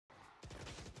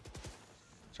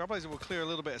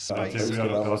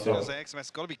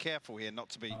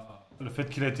Le fait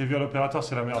qu'il a été vu à l'opérateur,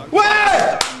 c'est la merde. Ouais!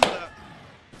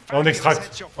 On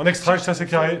extract, ça c'est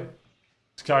carré.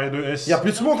 C'est carré de S. Y'a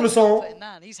plus de smoke le sang.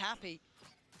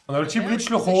 On a ulti Bleach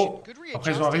le Ro.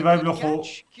 Après ils ont un revive le Ro.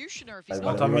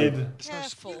 Dans mid.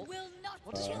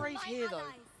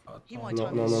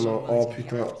 Non. Oh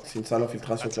putain, c'est une sale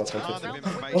infiltration que tu es en train de faire.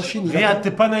 Oh Shin, Regarde,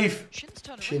 t'es pas naïf.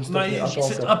 Shin,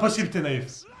 C'est impossible, t'es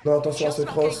naïf. Non, attention à ce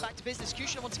cross. Adil, ce que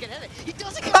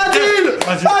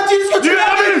tu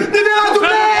as vu! Libère doublé!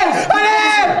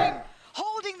 Allez!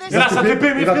 Et là, ça TP,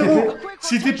 mais frérot!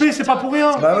 Si TP, c'est pas pour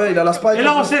rien! Bah ouais, il a la spike. Et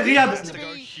là, on sait Riyad!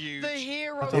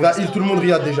 Il va heal tout le monde,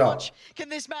 Riyad déjà.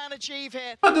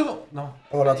 Pas devant! Non.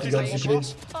 Oh, la trigger discipline.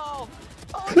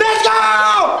 Let's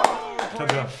go!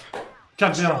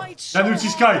 4-1. La ulti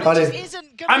Sky! Allez.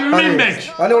 Amen,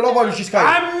 mec! Allez, on l'envoie, le Sky.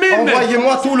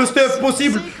 Envoyez-moi tout le stuff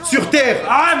possible sur Terre.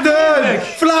 Amen!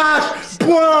 Flash!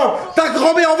 Point! Ta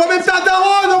grand-mère, envoie même ta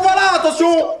daronne! Voilà,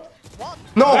 attention!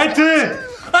 Non! Arrêtez!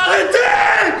 Arrêtez,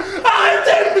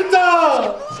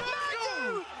 putain!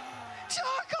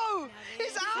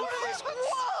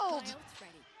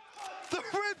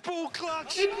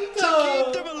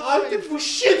 Arrêtez de vous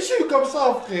chier dessus comme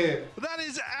ça, frère! That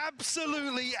is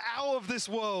absolutely out of this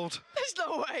world. There's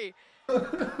no way.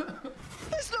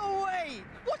 There's no way.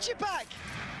 Watch it back.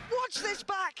 Watch this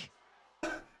back.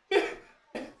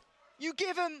 You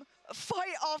give him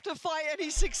fight after fight and he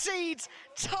succeeds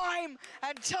time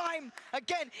and time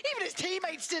again. Even his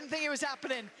teammates didn't think it was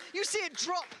happening. You see it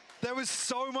drop. There was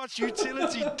so much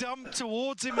utility dumped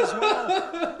towards him as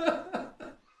well.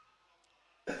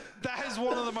 That is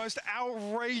one of the most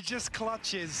outrageous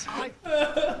clutches.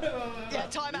 Yeah,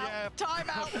 time out. Yeah. Time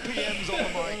out. PM's on the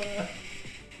mic.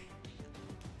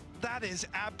 That is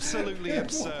absolutely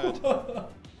absurd.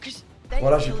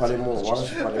 Voilà, j'ai pas les mots. On est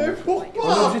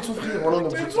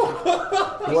obligé de souffrir.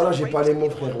 Voilà, j'ai pas les mots,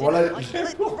 frère. Voilà.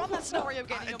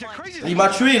 Il m'a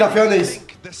tué, il a fait un ace.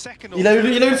 Il a eu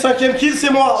le 5ème kill,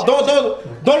 c'est moi.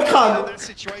 Dans le crâne.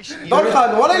 Dans le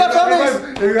crâne. Voilà, il a fait un ace.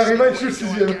 Et il arrive à tuer le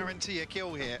 6ème.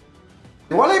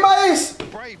 Voilà, il m'a ace.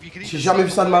 J'ai jamais vu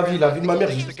ça de ma vie, la vie de ma mère.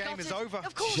 J'ai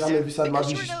jamais vu ça de ma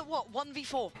vie.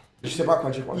 Je sais pas quoi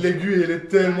dire. L'aiguille, elle est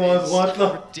tellement à droite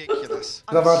là.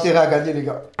 Vous avez intérêt à gagner, les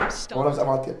gars. Voilà, vous avez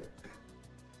intérêt.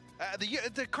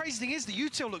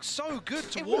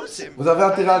 Vous avez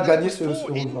intérêt à gagner ce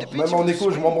round. Même en écho,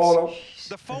 je m'en branle.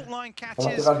 On a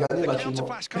intérêt à le gagner là, tu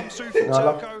vois.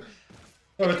 Voilà.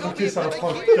 Non mais tranquille, ça va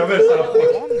franck. Kamel, ça va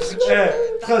franck.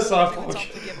 Eh, ça va franck.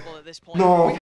 Non.